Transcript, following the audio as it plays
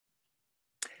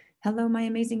Hello, my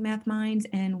amazing math minds,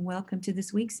 and welcome to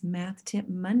this week's Math Tip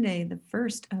Monday, the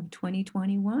first of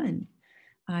 2021.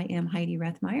 I am Heidi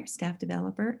Rethmeyer, staff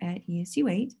developer at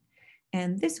ESU8,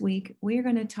 and this week we are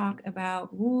going to talk about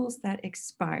rules that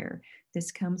expire.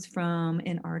 This comes from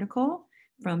an article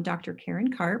from Dr.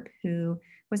 Karen Karp, who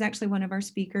was actually one of our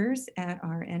speakers at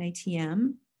our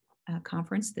NATM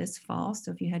conference this fall.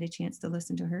 So if you had a chance to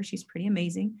listen to her, she's pretty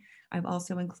amazing. I've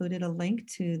also included a link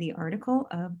to the article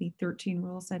of the 13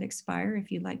 rules that expire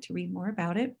if you'd like to read more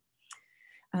about it.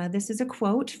 This is a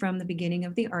quote from the beginning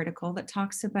of the article that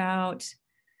talks about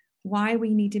why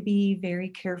we need to be very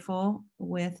careful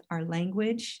with our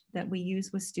language that we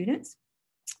use with students,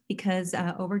 because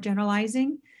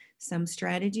overgeneralizing, some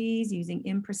strategies using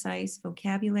imprecise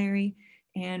vocabulary,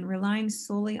 and relying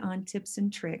solely on tips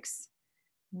and tricks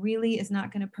really is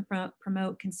not going to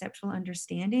promote conceptual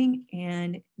understanding,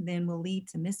 and then will lead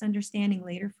to misunderstanding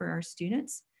later for our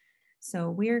students. So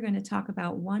we're going to talk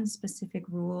about one specific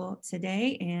rule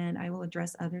today, and I will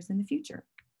address others in the future.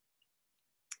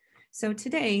 So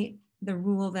today, the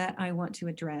rule that I want to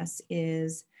address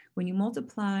is when you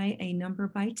multiply a number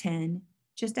by 10,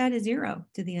 just add a 0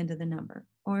 to the end of the number.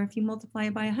 Or if you multiply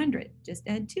it by 100, just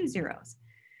add 2 zeros,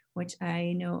 which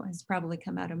I know has probably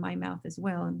come out of my mouth as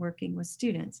well in working with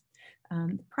students.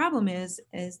 The problem is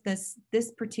this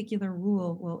particular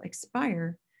rule will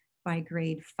expire by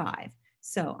grade 5.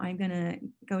 So I'm going to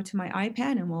go to my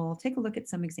iPad and we'll take a look at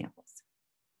some examples.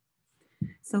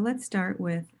 So let's start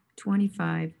with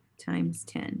 25 times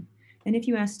 10. And if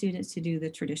you ask students to do the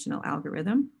traditional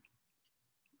algorithm,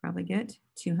 probably get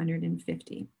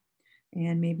 250.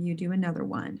 And maybe you do another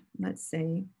one. Let's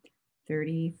say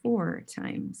 34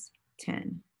 times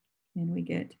 10, and we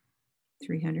get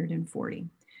 340.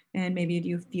 And maybe you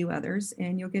do a few others,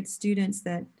 and you'll get students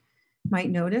that might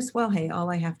notice, well, hey, all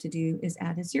I have to do is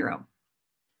add a 0.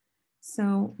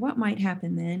 So what might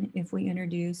happen then if we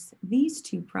introduce these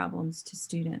two problems to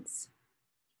students?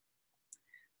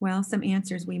 Well, some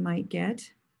answers we might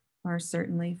get are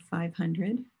certainly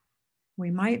 500. We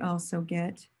might also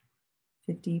get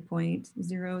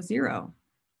 50.00.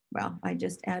 Well, I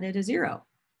just added a 0,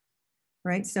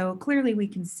 right? So clearly we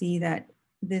can see that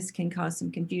this can cause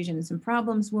some confusion and some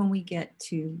problems when we get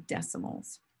to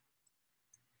decimals.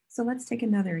 So let's take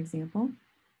another example.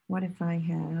 What if I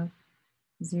have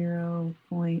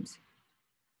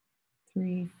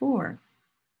 0.34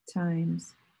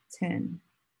 times 10?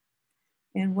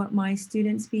 And what might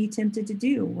students be tempted to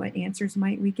do? What answers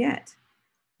might we get?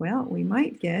 Well, we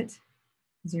might get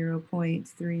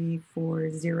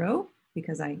 0.340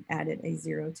 because I added a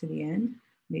 0 to the end.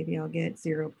 Maybe I'll get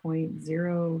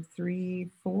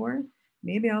 0.034.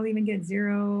 Maybe I'll even get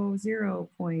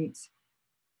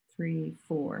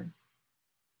 0.34.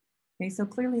 Okay, so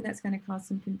clearly that's going to cause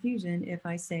some confusion if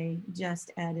I say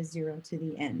just add a 0 to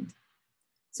the end.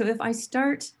 So if I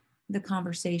start the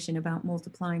conversation about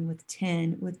multiplying with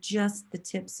 10 with just the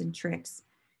tips and tricks,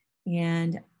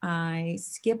 and I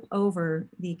skip over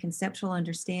the conceptual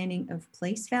understanding of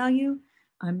place value,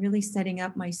 I'm really setting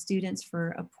up my students for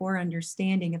a poor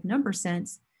understanding of number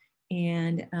sense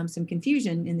and some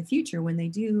confusion in the future when they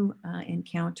do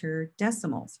encounter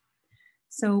decimals.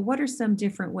 So what are some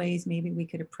different ways maybe we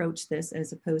could approach this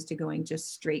as opposed to going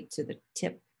just straight to the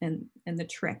tip and the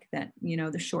trick that,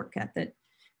 the shortcut that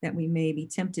we may be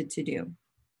tempted to do?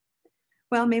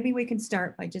 Well, maybe we can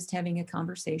start by just having a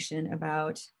conversation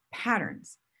about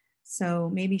patterns. So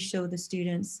maybe show the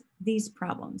students these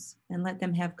problems and let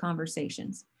them have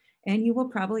conversations. And you will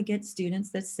probably get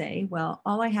students that say, well,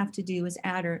 all I have to do is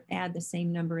add the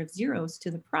same number of zeros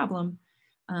to the problem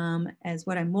as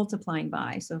what I'm multiplying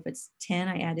by. So if it's 10,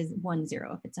 I add 1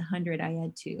 0. If it's 100, I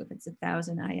add 2. If it's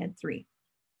 1,000, I add 3.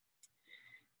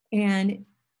 And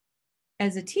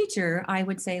as a teacher, I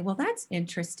would say, well, that's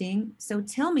interesting. So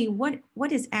tell me what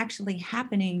is actually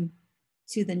happening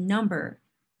to the number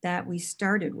that we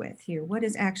started with here? What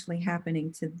is actually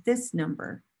happening to this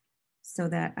number so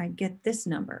that I get this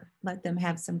number? Let them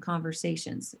have some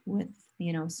conversations with,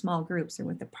 small groups or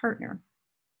with a partner.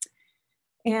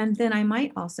 And then I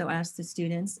might also ask the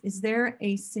students, is there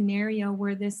a scenario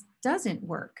where this doesn't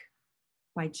work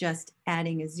by just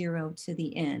adding a 0 to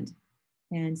the end?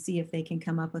 And see if they can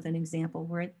come up with an example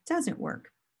where it doesn't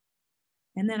work.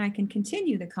 And then I can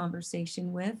continue the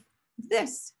conversation with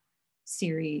this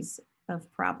series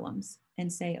of problems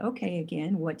and say, okay,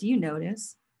 again, what do you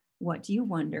notice? What do you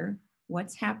wonder?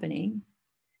 What's happening?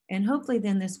 And hopefully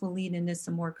then this will lead into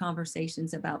some more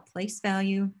conversations about place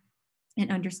value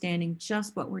and understanding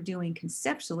just what we're doing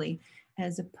conceptually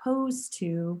as opposed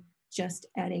to just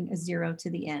adding a 0 to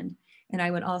the end. And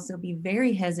I would also be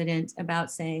very hesitant about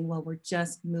saying, well, we're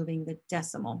just moving the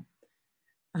decimal.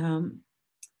 Um,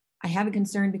 I have a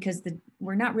concern because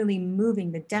we're not really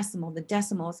moving the decimal. The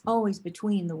decimal is always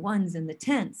between the ones and the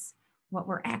tenths. What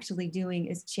we're actually doing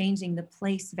is changing the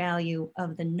place value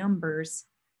of the numbers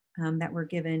that were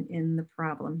given in the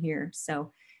problem here.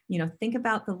 So, think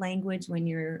about the language when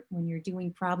you're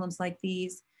doing problems like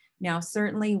these. Now,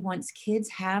 certainly once kids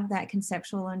have that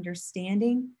conceptual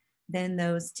understanding, then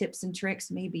those tips and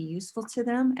tricks may be useful to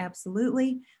them,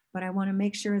 absolutely. But I want to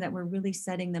make sure that we're really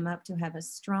setting them up to have a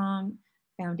strong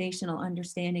foundational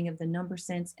understanding of the number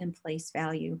sense and place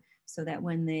value so that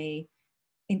when they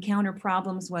encounter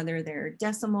problems, whether they're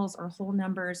decimals or whole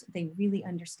numbers, they really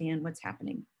understand what's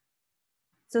happening.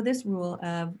 So this rule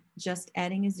of just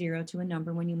adding a 0 to a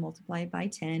number when you multiply it by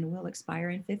 10 will expire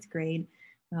in 5th grade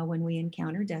when we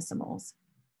encounter decimals.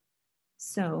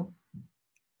 So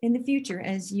in the future,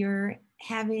 as you're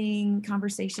having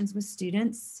conversations with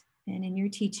students and in your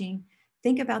teaching,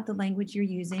 think about the language you're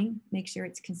using, make sure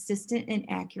it's consistent and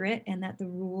accurate, and that the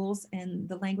rules and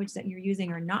the language that you're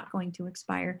using are not going to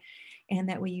expire, and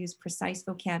that we use precise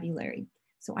vocabulary.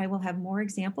 So I will have more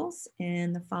examples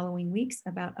in the following weeks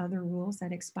about other rules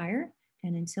that expire.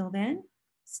 And until then,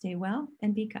 stay well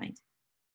and be kind.